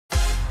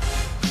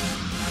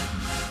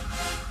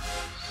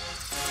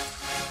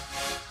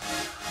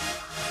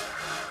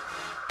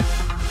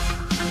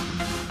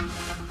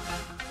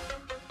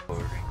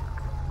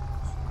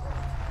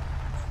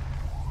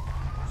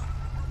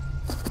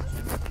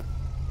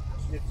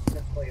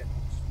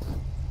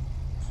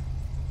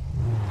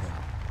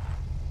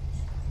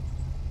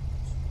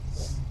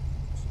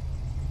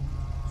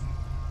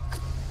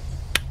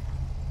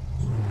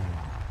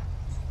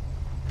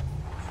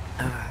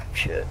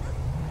shit.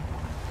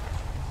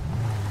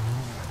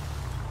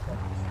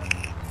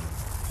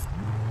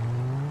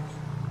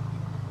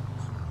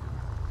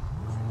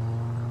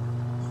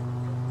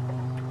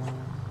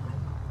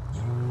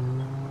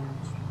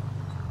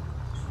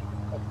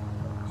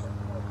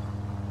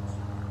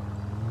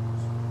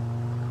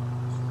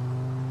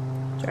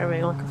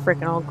 Driving like a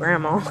freaking old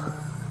grandma.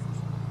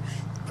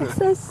 It's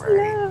so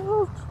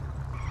slow.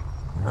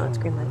 Oh, it's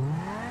green light.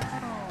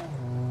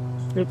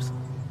 Oops.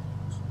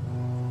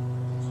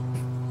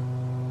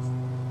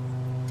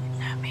 Didn't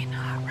have me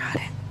not ride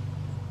it.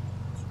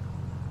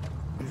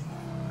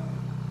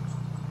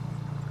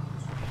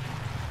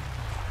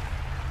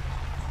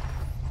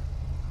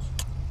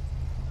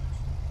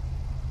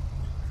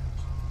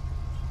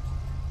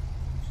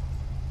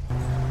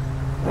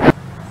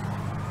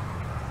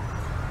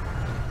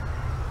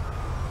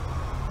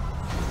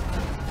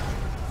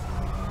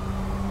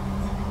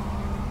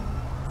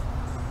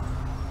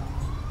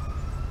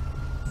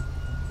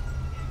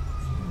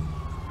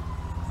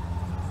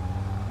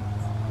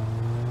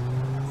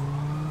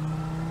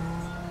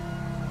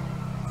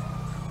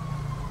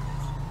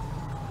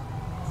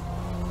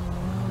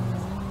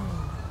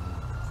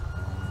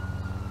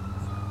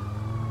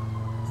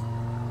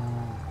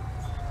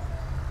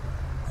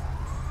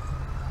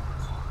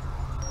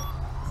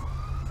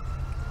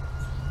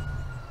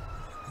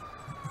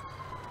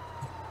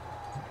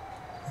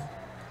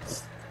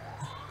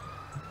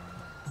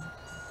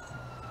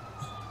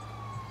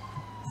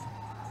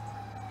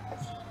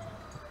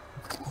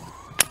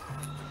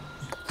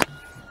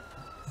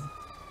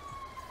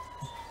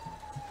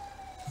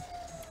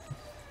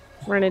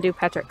 We're gonna do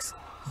Patrick's.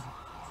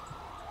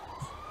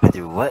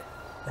 Do what?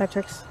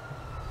 Patrick's.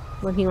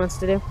 What he wants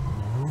to do.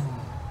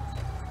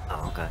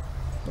 Oh, okay.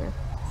 Yeah.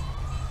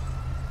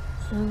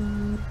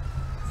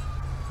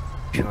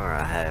 Sure,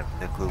 I have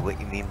no clue what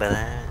you mean by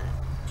that.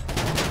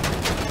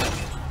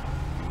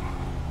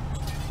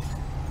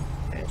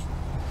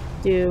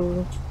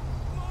 Do.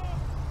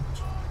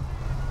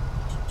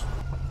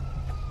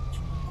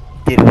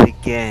 Did it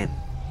again.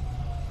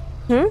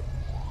 Hmm?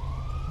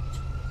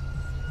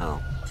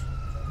 Oh.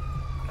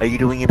 Are you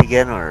doing it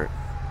again, or?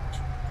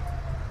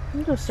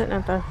 I'm just sitting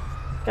at the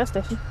gas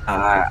station.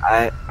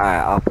 Alright,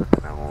 I'll put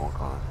the 911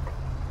 call.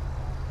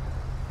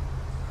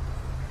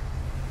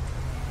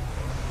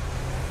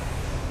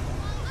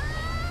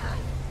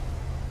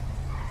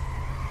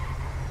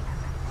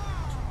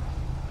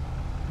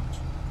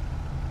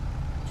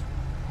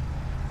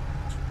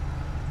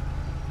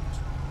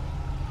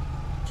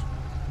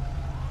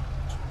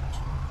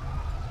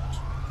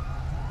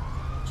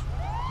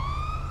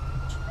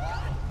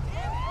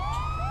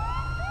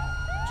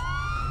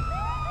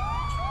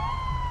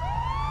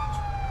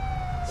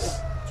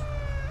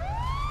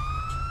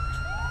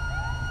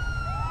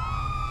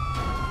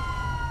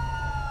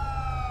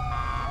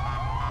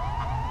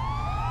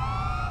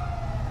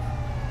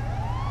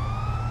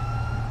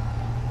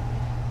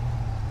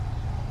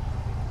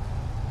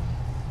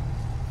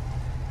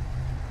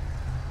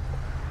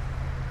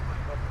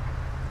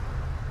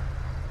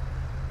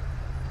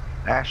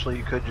 Actually,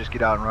 you could just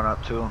get out and run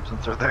up to them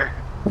since they're there.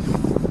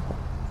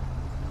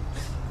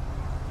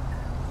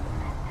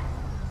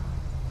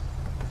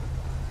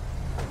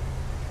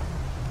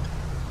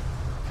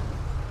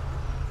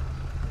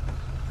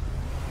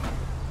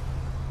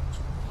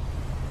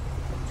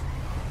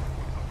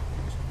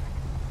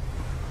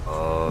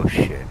 Oh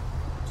shit.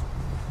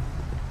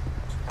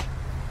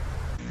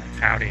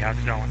 Howdy, how's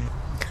it going?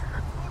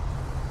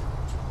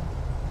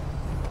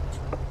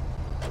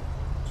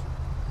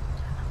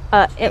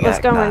 It was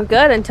going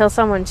good until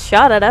someone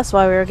shot at us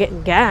while we were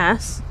getting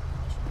gas.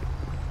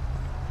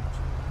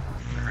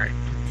 Alright.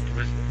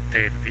 Was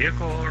they in a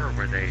vehicle or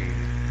were they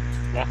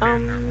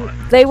walking or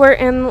what? They were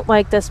in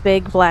like this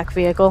big black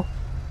vehicle.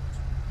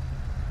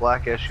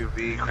 Black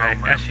SUV, Right,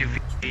 chrome rim.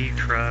 SUV,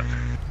 truck.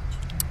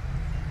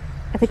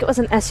 I think it was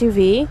an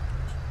SUV.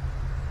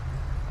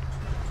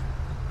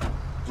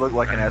 Looked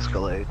like an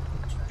Escalade.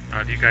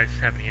 Do you guys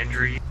have any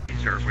injuries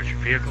or was your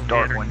vehicle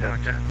Dark hit or anything window.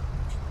 like that?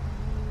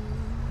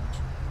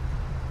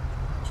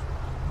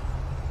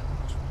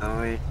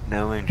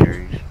 No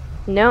injuries.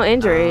 No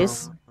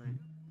injuries.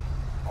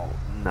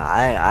 No,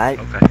 I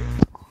Okay.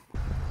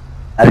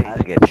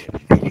 didn't get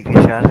shot. Did you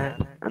get shot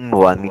at?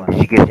 Well, I mean,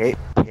 did you get hit?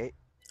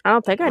 I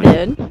don't think I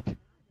did.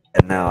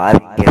 No, I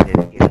didn't get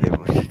hit either. It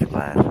was just a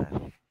glass.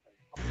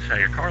 So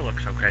your car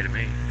looks okay to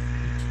me.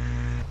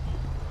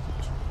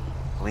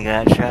 We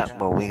got shot.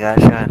 Well, we got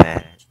shot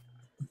at.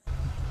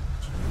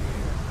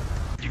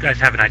 Do you guys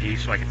have an ID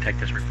so I can take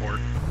this report?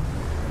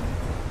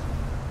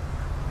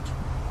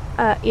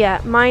 Yeah,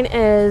 mine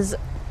is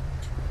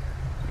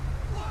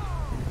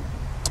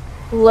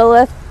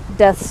Lilith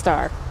Death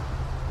Star.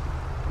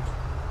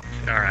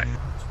 Alright.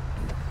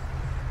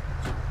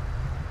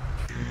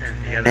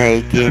 And the other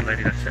Making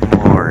lady that's sitting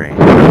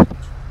more.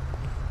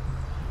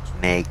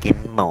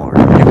 Making more.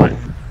 what?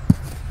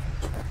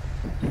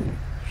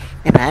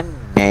 And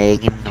I'm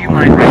making Do you more.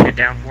 mind writing it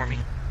down for me?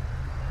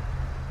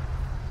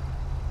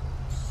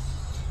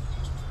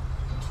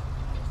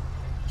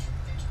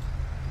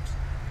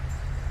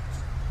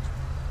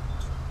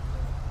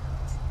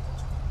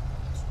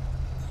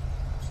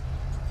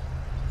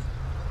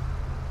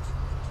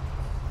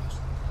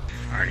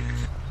 Alrighty.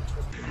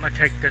 I'm gonna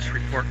take this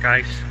report,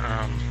 guys.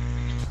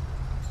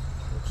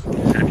 So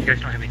if you guys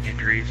don't have any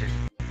injuries and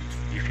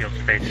you feel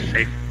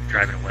safe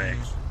driving away,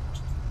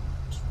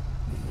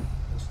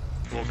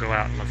 we'll go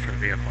out and look for the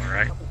vehicle,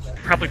 alright?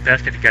 Probably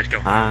best if you guys go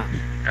home.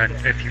 And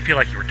if you feel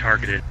like you were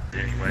targeted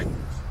anyway.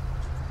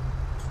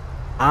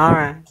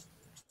 Alright.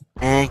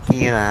 Thank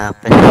you,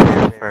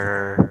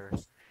 officer.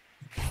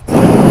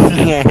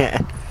 Yeah.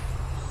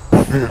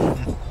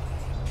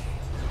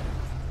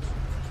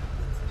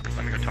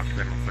 Let me go talk to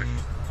them real quick.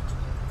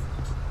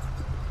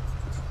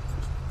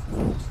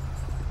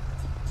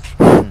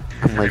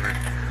 I'm like,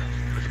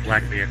 It was a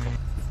black vehicle.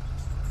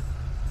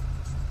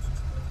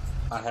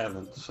 I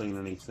haven't seen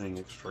anything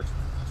extreme.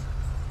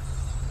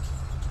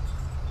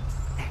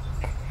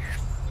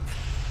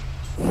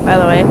 By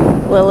the way,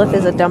 Lilith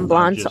is a dumb I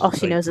blonde, so just all she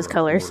take knows the is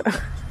colors.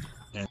 report.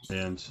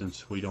 And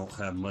since we don't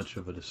have much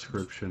of a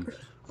description,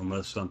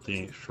 unless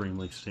something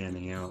extremely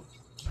standing out,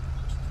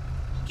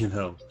 you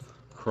know,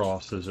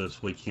 crosses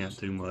us, we can't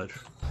do much.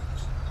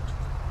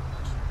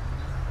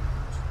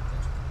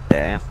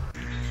 damn.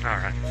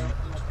 Alright.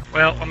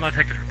 Well, I'm gonna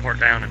take this report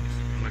down and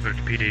I'm gonna go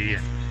to PD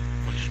and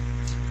we'll just...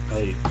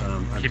 Hey,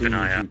 I Keep do an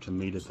eye need you out. to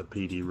meet at the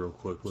PD real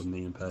quick with me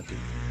and Patrick.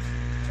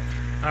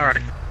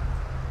 Alrighty.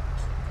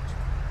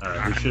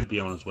 He should be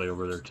on his way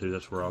over there too.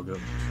 That's where I'll go.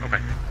 Okay.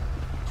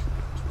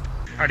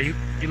 Alrighty,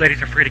 you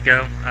ladies are free to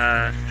go.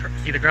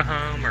 Either go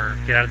home or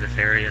get out of this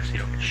area so you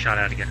don't get shot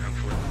at again,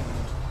 hopefully.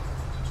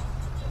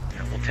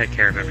 We'll take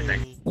care of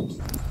everything.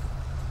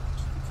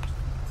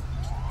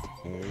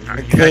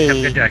 Alright, you guys have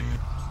a good day.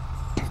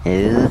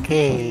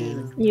 Okay.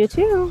 You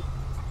too.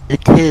 You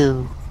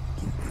too.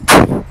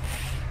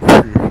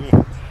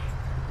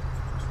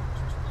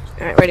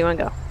 Alright, where do you want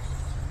to go?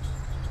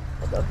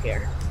 We'll go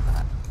here.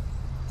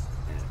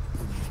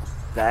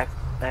 Back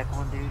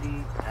on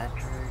duty,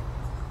 Patrick.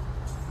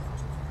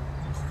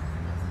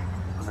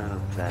 I don't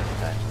know if that's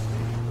back on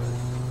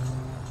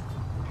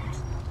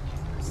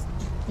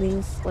duty,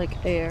 These,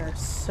 like, they are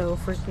so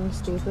freaking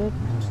stupid.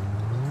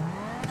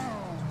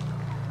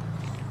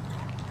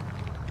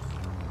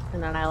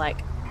 And then I, like,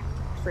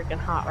 freaking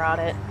hot rod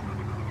it.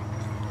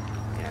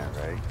 but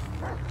yeah, right.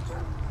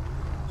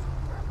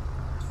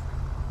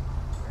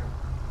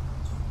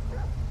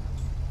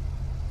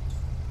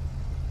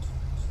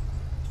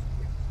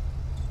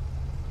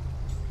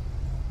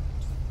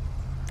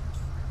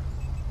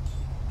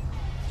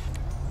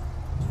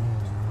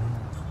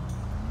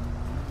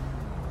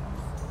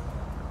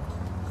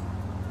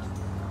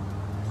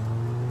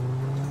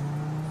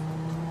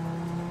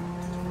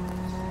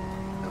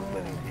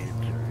 Nobody's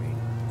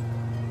answering.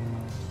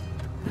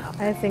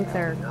 I think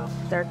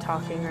they're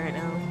talking right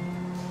now.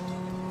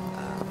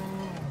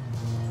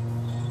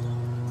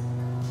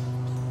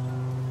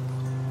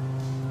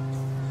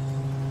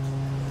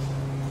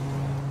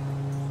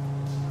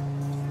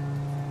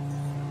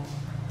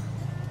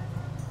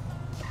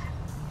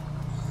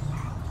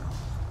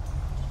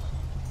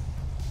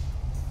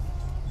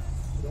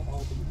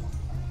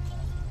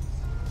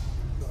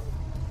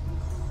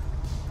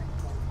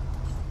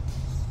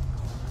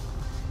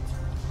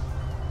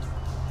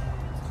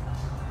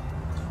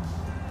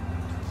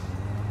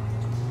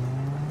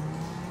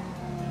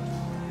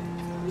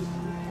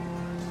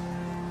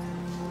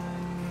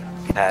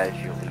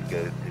 Casually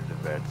go through the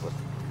red one.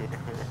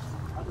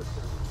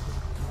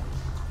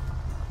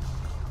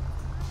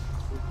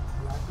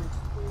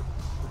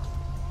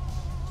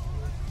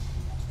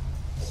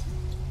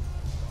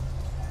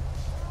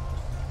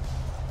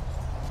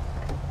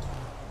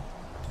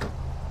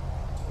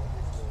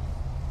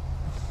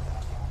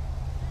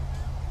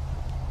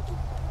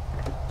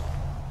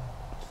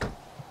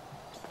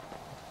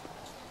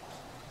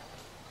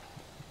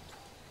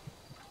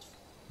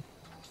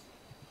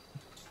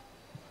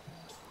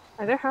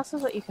 Are there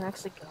houses that you can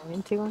actually go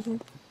into on here?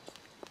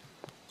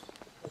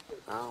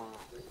 Oh,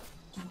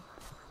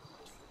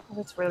 Oh,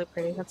 that's really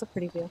pretty. That's a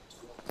pretty view.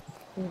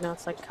 Even though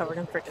it's like covered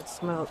in freaking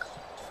smoke.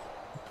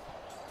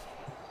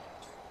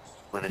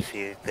 wanna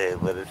see if they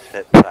let us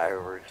set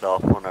fireworks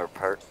off on our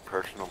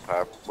personal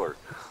property or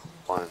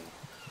on,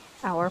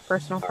 Our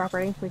personal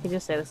property? We could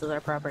just say this is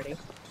our property.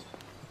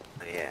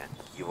 yeah,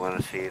 you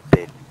wanna see if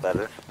they let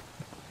us?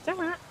 Is that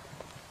right?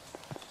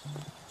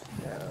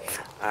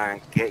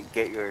 Alright,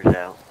 get yours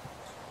out.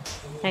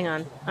 Hang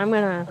on. I'm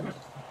gonna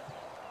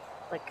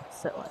like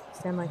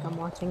stand like I'm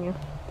watching you.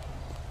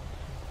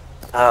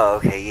 Oh,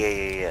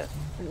 okay, yeah.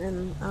 And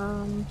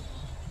then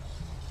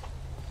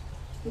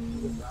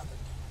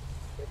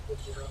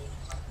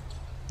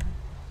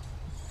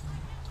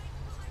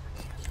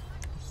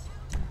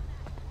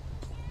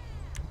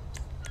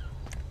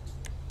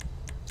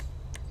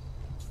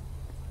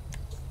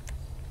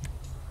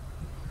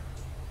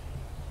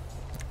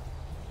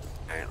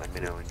Alright, let me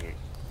know when you...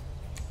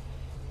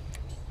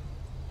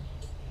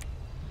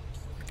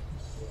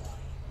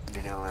 Let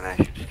me know when I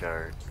should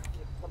start.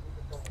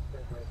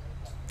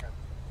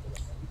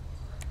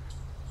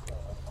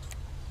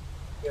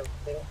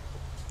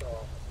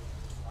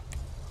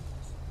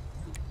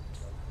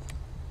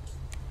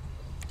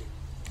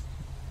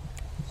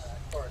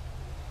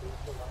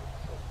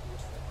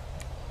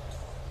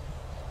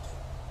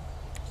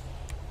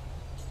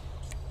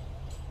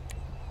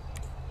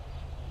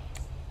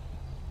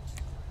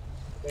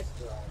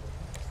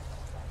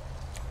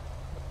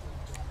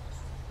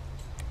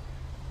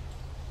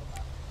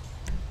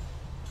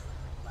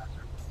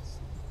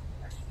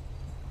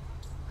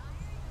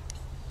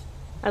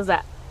 How's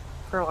that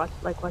for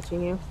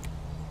watching you?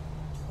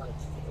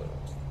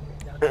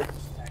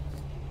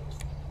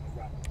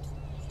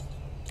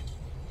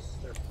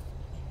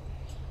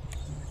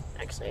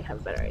 Actually, I have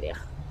a better idea.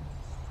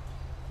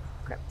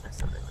 Crap, that's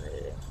not what I wanted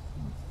to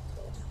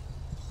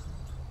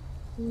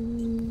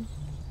do.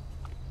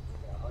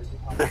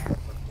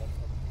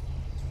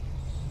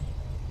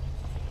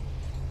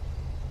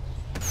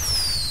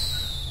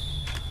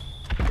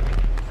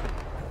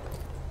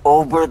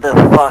 Over the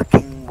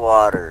fucking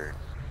water.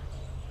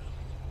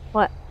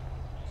 What?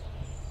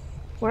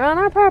 We're on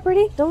our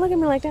property. Don't look at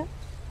me like that.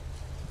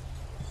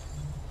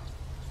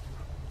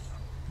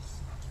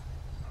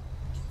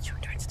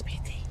 Short turns to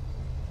PT.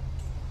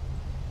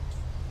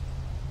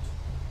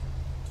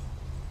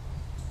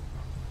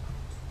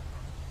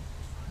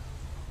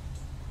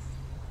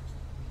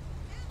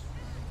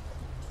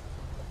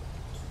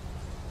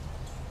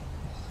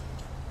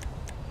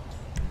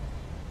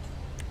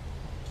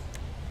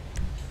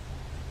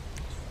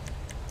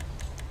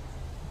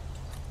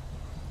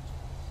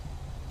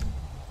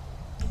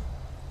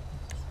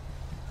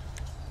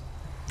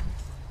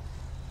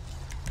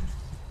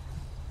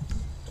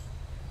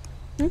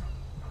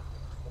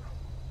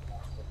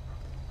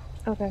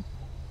 Okay.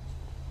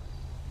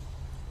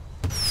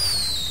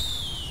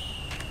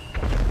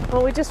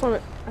 Well, I just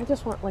want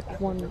like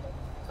one.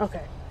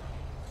 Okay.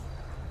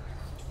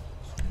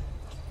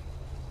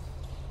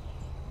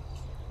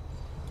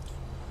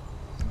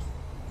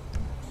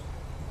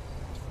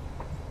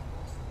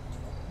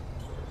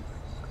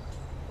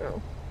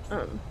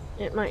 Oh,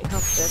 it might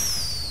help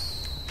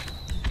this.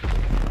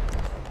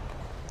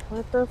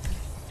 What the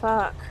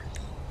fuck?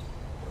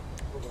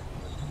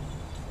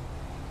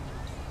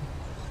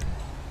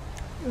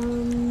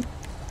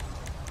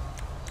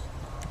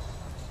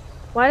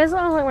 Why does it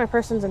look like my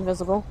person's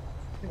invisible?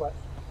 What?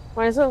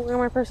 Why does it look like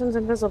my person's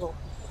invisible?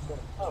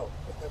 Oh,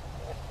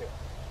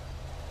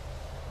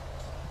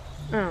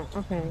 Oh,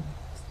 okay.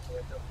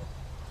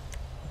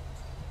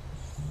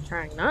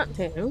 Trying not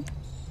to.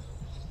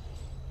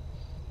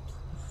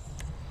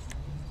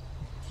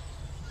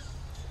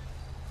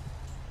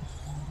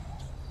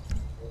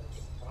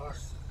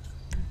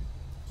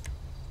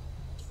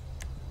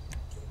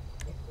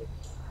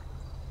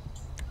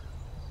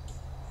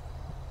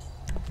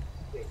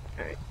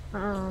 Alright,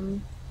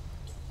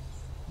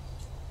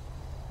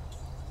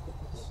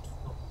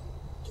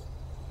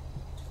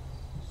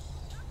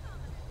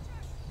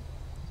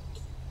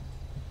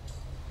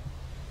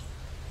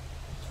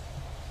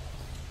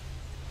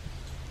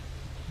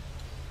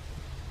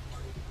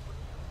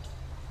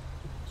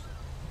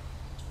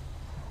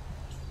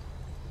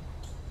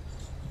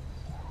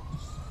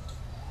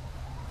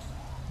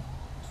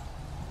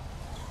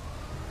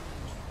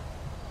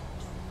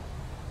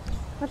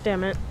 God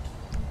damn it.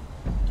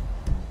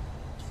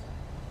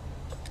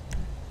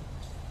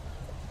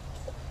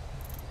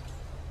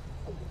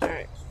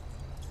 Alright.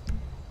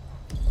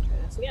 Let's try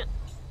this again.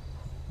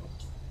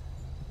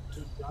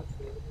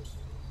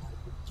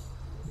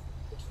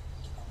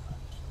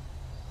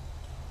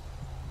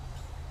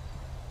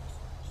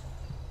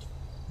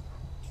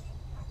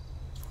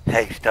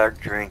 Hey, start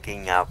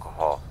drinking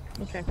alcohol.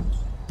 Okay.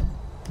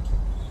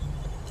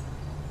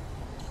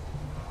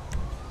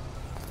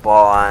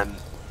 While I'm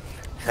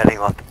setting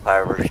off the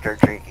fireworks, start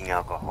drinking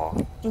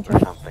alcohol. Okay. Or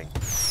something.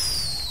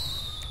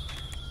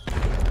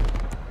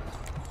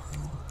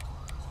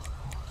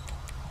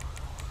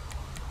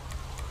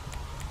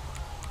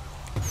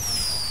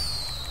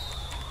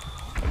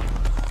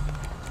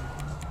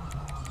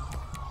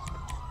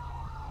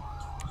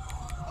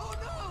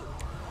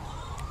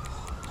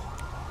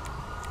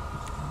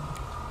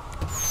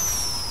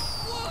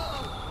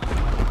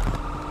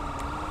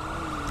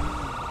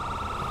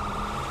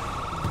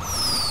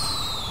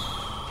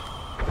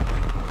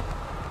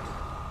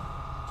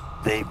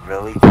 They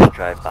really just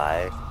drive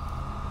by?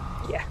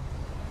 Yeah.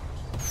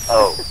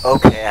 Oh,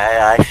 okay,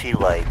 I see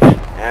lights.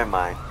 Never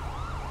mind.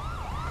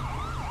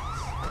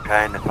 I'm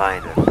trying to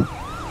find it.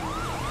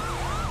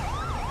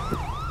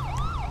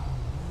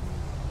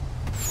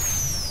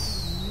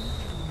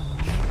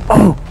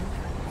 Oh!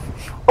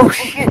 Oh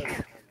shit!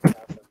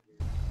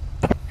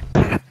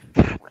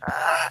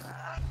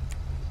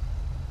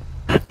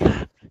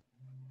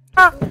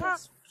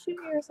 Shoot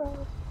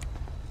yourself.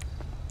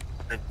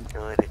 I have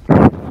no idea.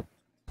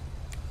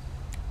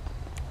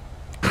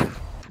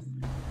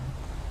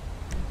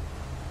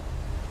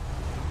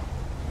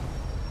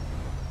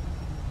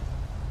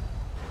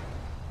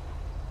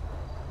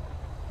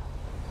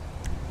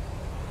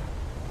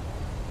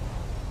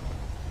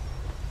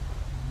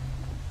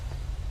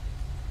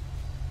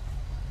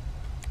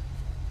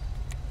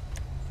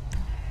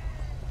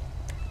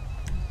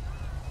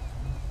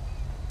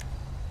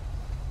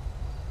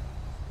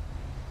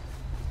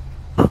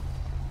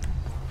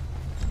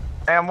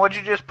 And what'd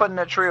you just put in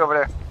that tree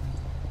over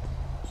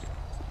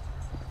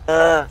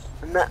there?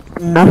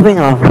 Nothing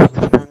off.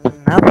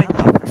 Nothing,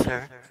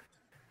 officer.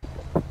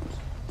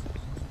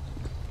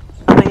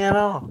 Nothing at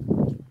all.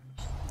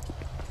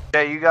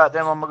 Yeah, you got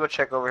them. I'm gonna go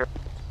check over here.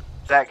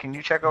 Zach, can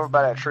you check over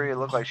by that tree? It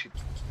looked like she.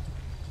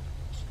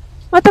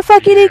 What the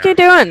fuck you think you're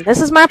doing? This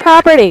is my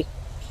property.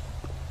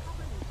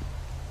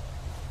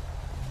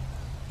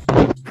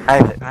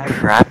 Private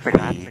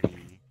property.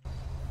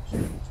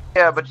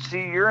 Yeah, but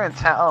see, you're in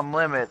town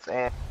limits,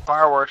 and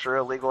fireworks are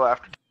illegal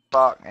after 2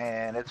 o'clock,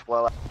 and it's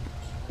well.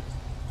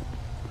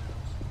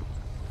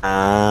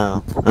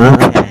 Oh,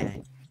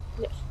 okay.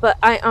 But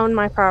I own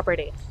my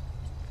property.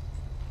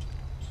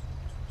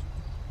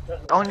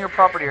 Own your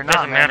property or not,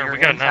 Doesn't man. matter. You're We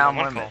got a in town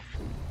 911 limits.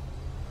 call.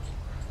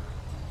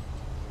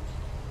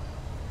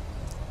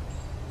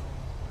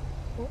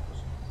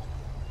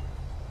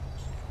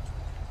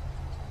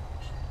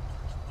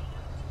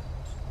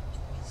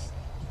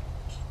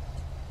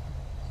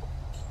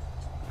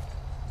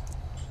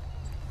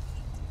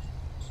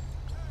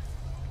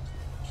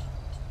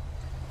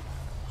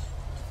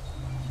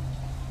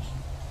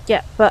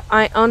 Yeah, but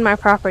I own my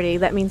property.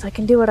 That means I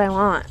can do what I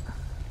want.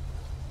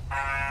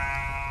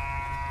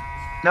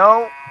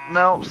 No.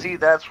 See,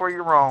 that's where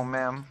you're wrong,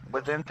 ma'am.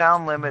 Within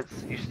town limits,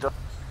 you still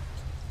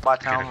by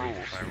town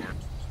rules.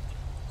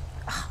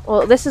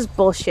 Well, this is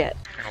bullshit.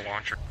 And a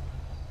launcher.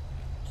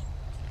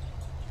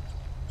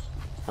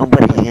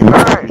 Nobody in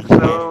Alright,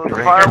 so the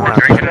Drink fireworks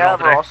drinking you it all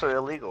have are today. also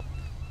illegal.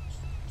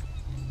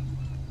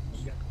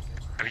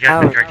 Have you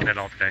guys been drinking it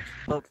all today?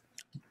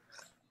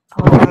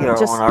 We are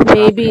Just on our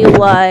maybe property.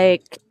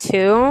 like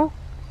 2.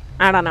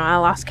 I don't know. I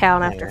lost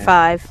count after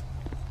 5.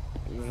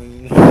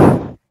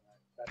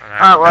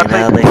 Alright, well, I'll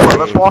Now tell you they what, say-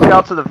 let's walk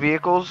out to the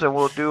vehicles and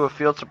we'll do a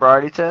field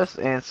sobriety test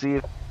and see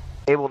if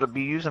they're able to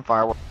be using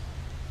fireworks.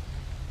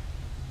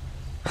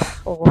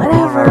 We're on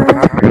our Whatever.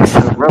 property, so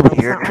really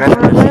you're It's not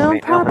trespassing my own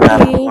right now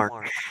without a property.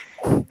 warrant.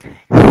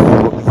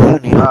 You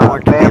need a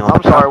warrant to be Ma'am, on I'm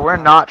the sorry, property. we're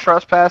not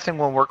trespassing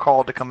when we're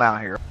called to come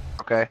out here,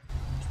 okay?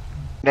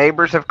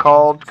 Neighbors have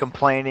called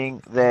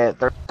complaining that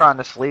they're trying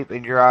to sleep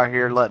and you're out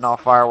here letting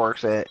off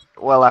fireworks at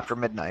well after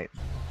midnight.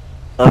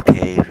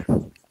 Okay.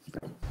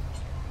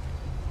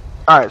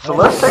 Alright, so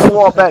let's take a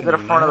walk back to the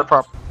front of the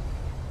property.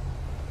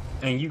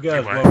 And you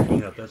guys What? woke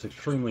me up. That's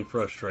extremely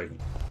frustrating.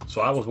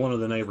 So I was one of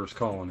the neighbors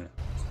calling it.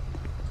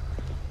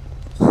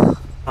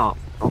 Oh.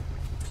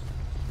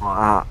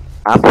 Well,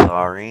 I'm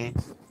sorry.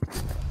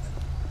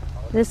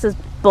 This is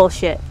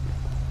bullshit.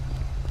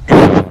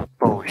 This is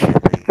bullshit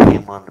that you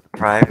came on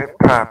private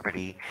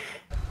property.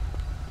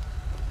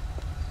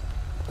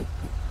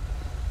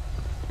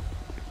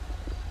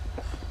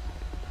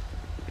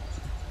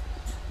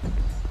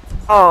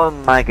 Oh,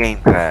 my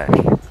game crashed.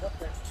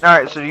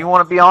 Alright, so do you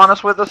want to be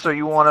honest with us or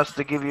you want us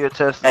to give you a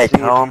test to Hey, see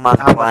tell if him you, I'm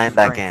how much flying you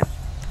back drink? in.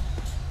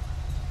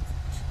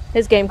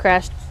 His game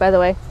crashed, by the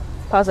way.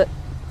 Pause it.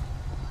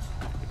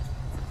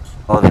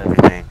 Close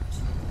everything.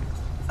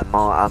 I'm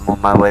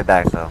on my way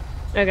back though.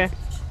 Okay.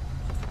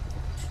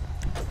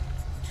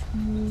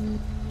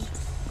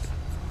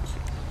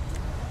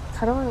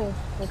 How do I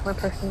make my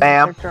person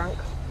Ma'am. drunk?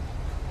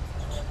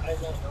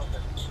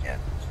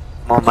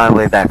 I'm on my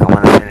way back. I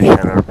want to finish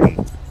that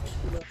RP.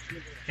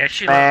 Yeah,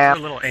 she Ma'am. left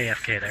a little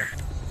AFK there.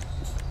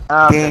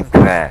 Game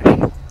crash.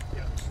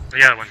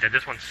 The other one did.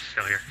 This one's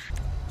still here.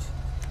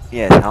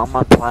 Yeah, tell him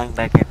I'm flying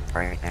back in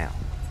right now.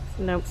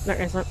 Nope, not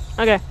isn't.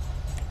 Okay.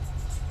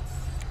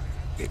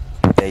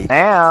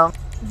 Ma'am.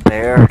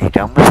 They're already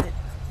done with it?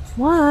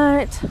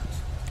 What?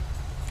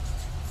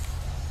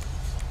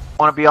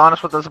 Want to be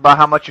honest with us about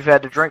how much you've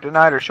had to drink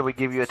tonight or should we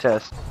give you a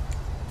test?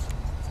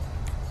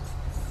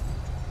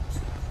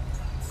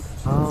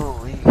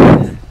 Holy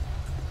shit.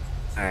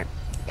 Alright.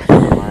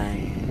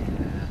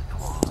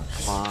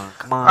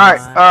 Come on.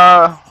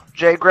 Alright,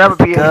 Jay, grab a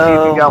BAC if you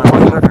got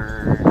one, sir.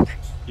 sir.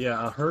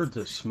 Yeah, I heard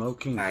that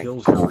smoking Alright.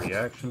 kills your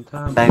reaction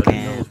time, Back but I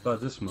didn't know in. it was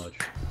about this much.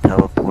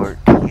 Teleport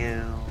to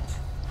you.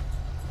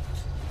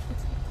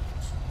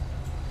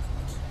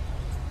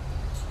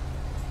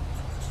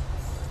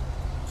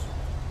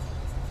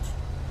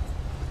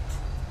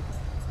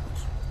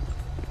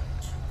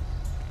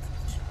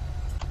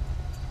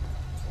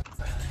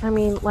 I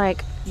mean,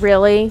 like,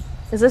 really?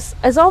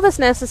 Is all this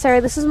necessary?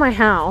 This is my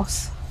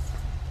house.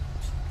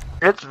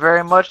 It's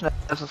very much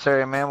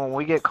necessary, man. When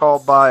we get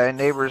called by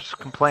neighbors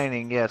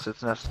complaining, yes,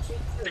 it's necessary.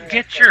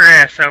 Get your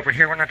ass over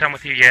here. We're not done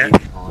with you yet.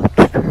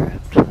 Okay,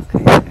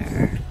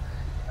 there.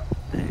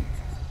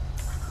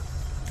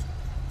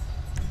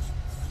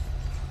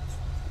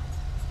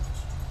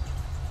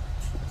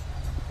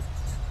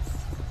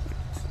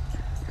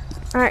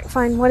 Alright,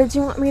 fine. What did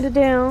you want me to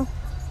do?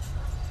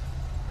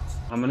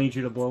 I'm gonna need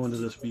you to blow into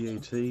this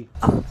BAT.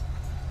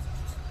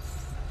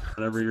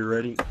 Whenever you're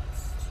ready.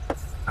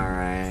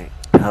 Alright.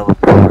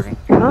 Teleporting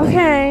to you.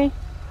 Okay.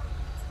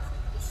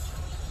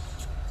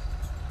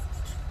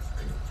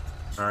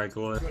 Alright,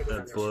 go ahead.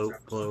 Blow,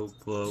 blow,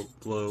 blow,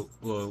 blow,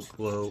 blow,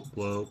 blow,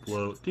 blow,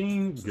 blow.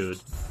 Ding. Good.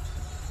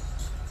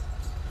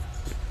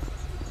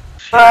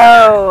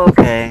 Oh,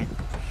 okay.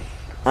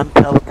 I'm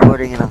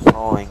teleporting and I'm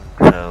falling,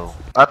 so.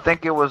 I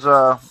think it was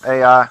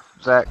AI,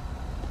 Zach.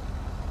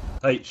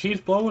 Hey, she's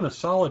blowing a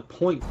solid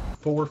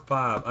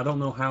 .45. I don't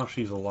know how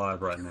she's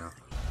alive right now.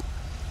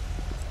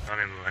 I'm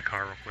in my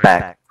car real quick.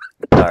 Back.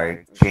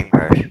 Sorry, game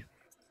crash.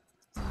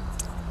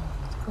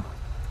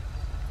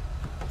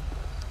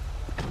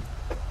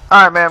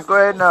 Alright, ma'am, go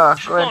ahead and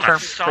Blowing a turn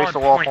face the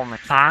wall for me.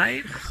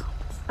 5?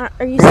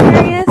 Are you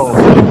serious?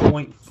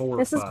 .45.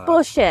 This is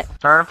bullshit.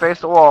 Turn and face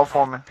the wall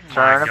for me.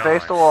 Turn and God.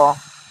 face the wall.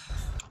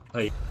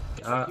 Hey,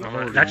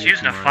 That's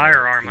using a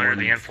firearm under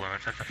the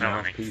influence. That's a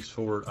felony. Mouthpiece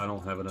for it. I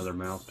don't have another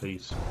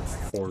mouthpiece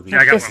for the. Yeah,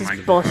 I got This one is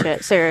like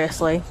bullshit,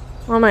 seriously.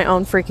 On my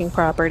own freaking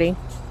property.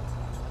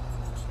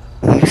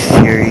 You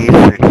serious?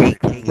 They're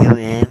taking you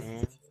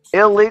in?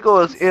 Illegal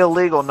is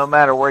illegal no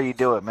matter where you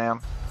do it, ma'am.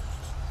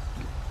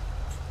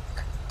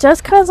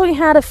 Just cause we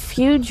had a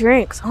few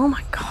drinks. Oh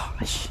my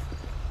gosh.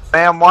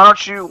 Ma'am, why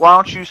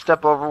don't you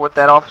step over with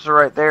that officer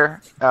right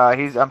there?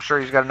 I'm sure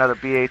he's got another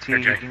BAT. Okay.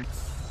 You can...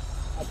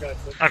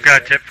 I've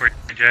got a tip for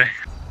you, Jay.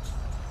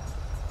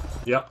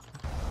 Yep.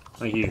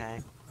 Thank you.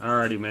 Okay.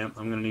 Alrighty, ma'am.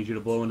 I'm gonna need you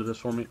to blow into this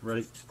for me.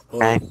 Ready? Blow,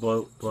 Okay.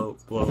 blow, blow,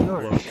 blow,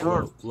 You're blow, a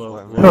short blow,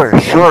 one. blow. You're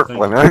a short Thank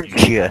one, you.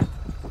 aren't you?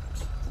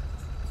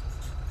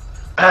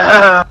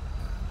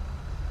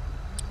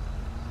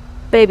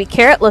 Baby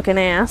carrot looking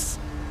ass.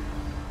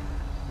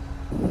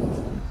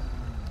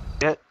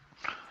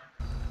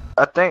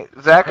 I think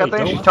Zach. Hey, I think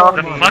don't she's call talking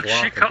The to me you. fuck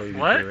she a called- baby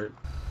what? carrot.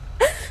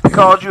 She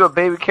called you a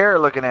baby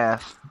carrot looking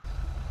ass.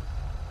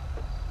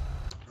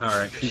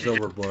 Alright, she's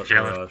over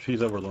Jealous.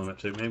 she's over limit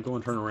too. Ma'am, go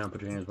and turn around,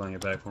 put your hands behind your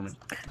back for me.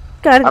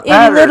 Got I an patted itty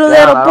her little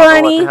down. little I don't know what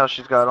the bunny. hell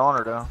she's got on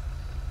her though.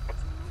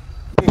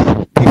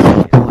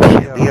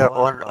 We are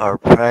on our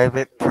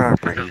private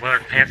property. Those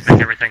leather pants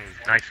make everything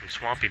nice and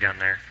swampy down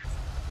there.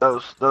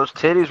 Those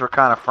titties were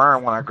kind of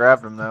firm when I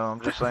grabbed them though.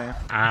 I'm just saying.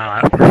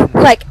 That worked.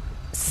 Like,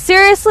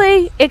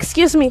 seriously?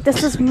 Excuse me,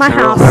 this is my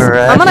Girl house.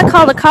 harassment. I'm gonna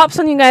call the cops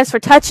on you guys for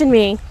touching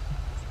me.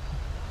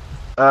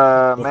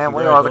 Well, Man,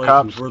 we are the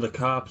congratulations, cops. We're the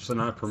cops,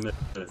 and I permit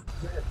it.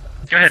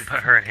 Go ahead and put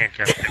her in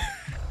handcuffs.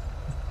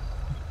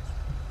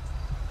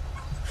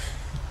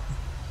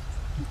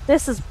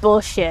 This is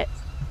bullshit.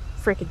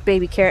 Freaking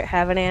baby carrot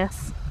having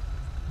ass.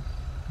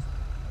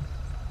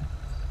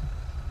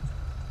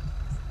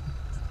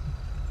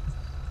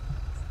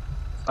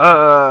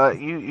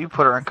 You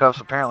put her in cuffs.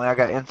 Apparently, I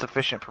got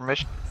insufficient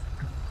permission.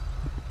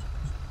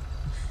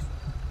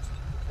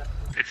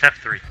 It's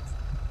F3.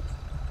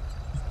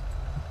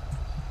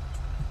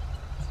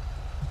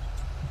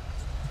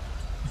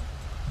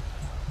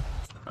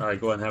 Alright,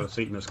 go ahead and have a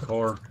seat in this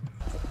car.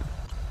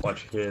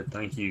 Watch your head,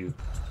 thank you.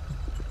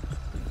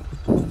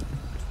 Rude.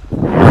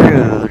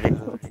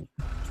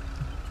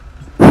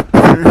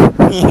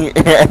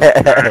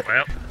 Alright,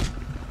 well.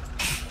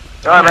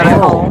 All right, man.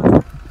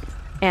 Asshole.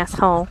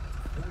 Asshole.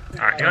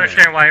 Alright, you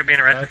understand why you're being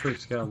arrested?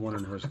 Patrick's got one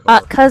in his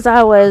car. Cause I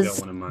I've got was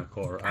one in my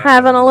car.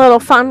 having a little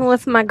fun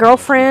with my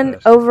girlfriend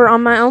over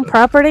on my own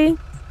property.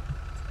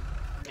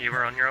 You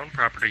are on your own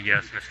property,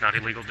 yes, and it's not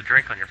illegal to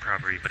drink on your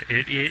property, but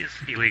it is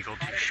illegal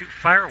to shoot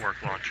firework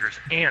launchers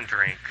and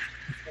drink,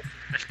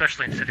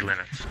 especially in city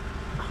limits.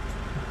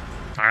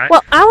 Alright?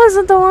 Well, I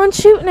wasn't the one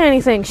shooting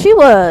anything. She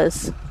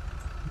was.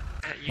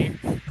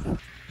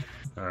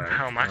 Alright,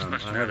 How am I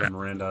supposed to I know haven't that?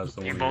 Mirandized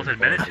the You one both in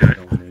your admitted car, to it.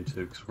 so don't need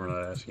to, because we're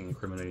not asking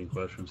incriminating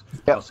questions.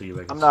 Yep, I'll see you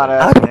back in I'm not a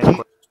asking How any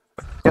did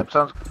questions. Yep,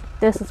 sounds good.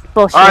 This is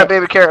bullshit. All right,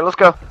 baby carrot, let's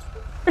go.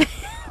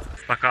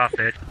 Fuck off,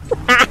 bitch.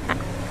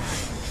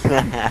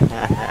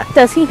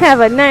 Does he have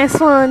a nice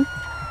one?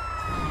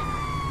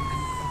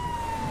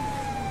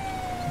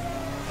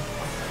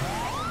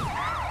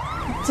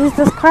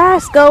 Jesus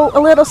Christ, go a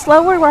little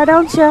slower, why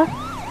don't you?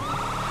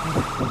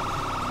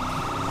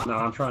 No,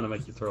 I'm trying to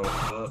make you throw it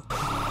up.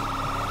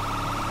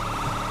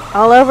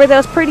 All over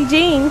those pretty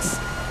jeans.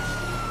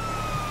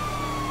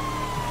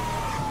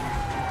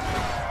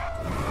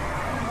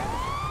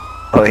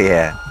 Oh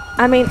yeah.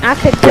 I mean, I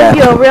could give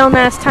you a real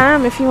nice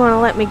time if you want to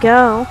let me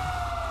go.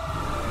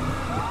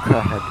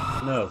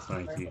 God. No,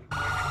 thank you.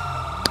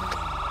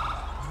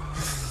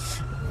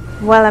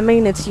 Well, I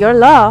mean, it's your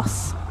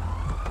loss.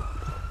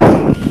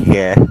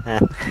 Yeah.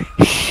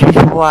 She's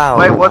a wild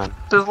Wait, what's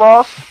one. his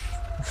loss?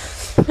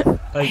 Hey, He go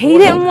ahead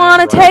didn't and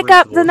want to ask take Robert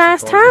up to the voice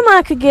nice charges. time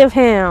I could give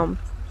him.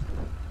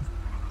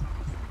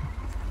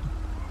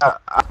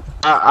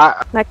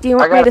 Like, do you I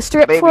want me got to a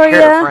strip baby for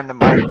carrot you? friend that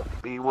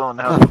might be willing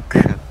to help. Oh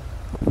God.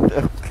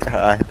 Oh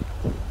God.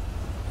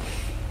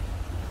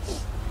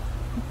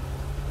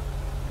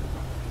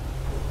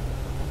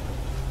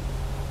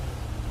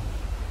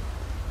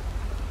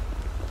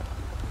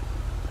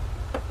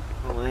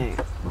 Oh, wait,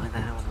 why the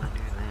hell am I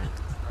doing that?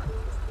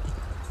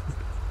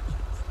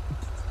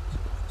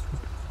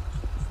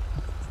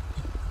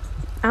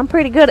 I'm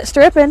pretty good at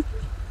stripping.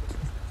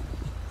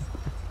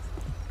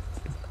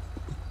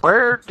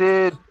 Where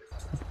did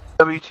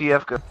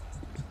WTF go?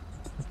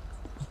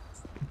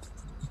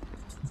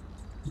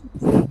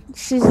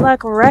 She's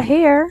like right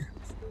here.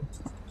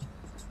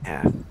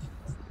 Yeah.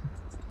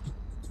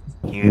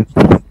 You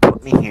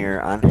put me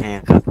here,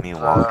 unhandcuffed me,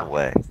 and walked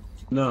away.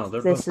 No,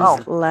 they're This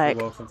both is Oh, like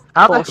You're welcome.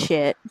 How the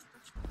bullshit.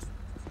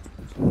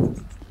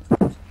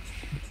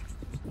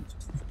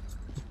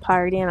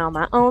 Partying on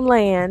my own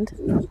land.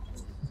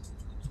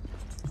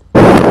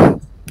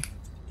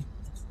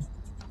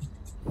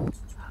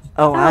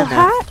 Oh, I know.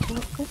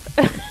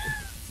 Hi.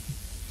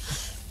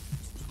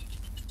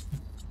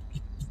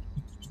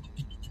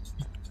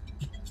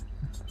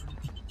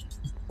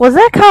 Was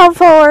that called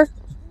for?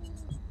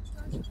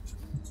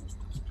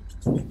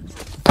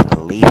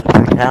 Police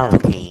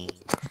brutality.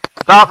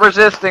 Stop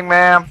resisting,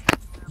 ma'am.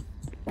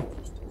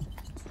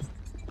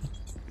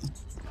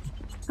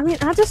 I mean,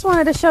 I just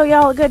wanted to show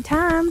y'all a good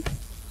time.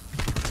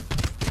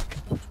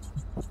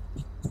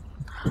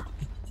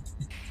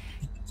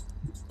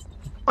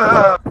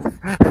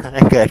 I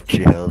got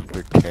jailed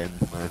for 10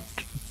 months.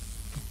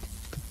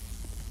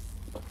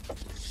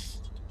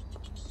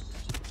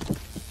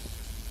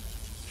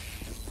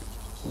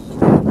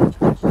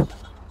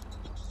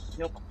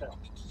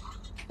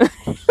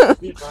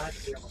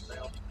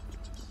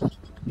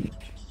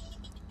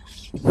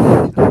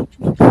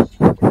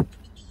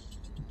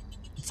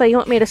 So you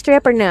want me to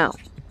strip or no?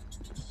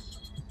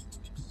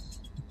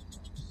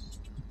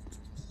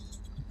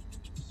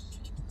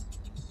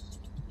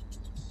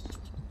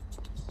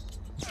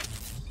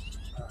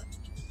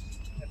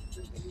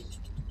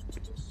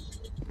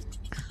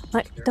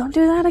 Like, don't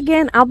do that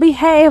again. I'll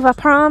behave, I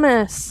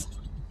promise.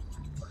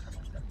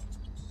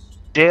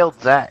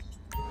 Jailed Zach.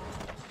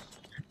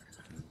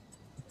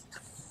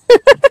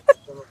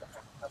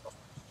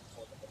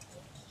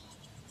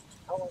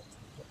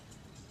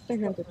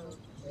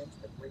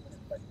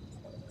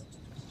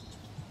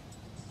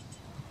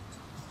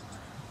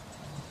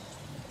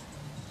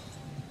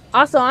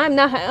 Also, I'm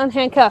not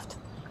unhandcuffed.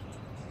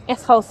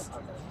 Assholes.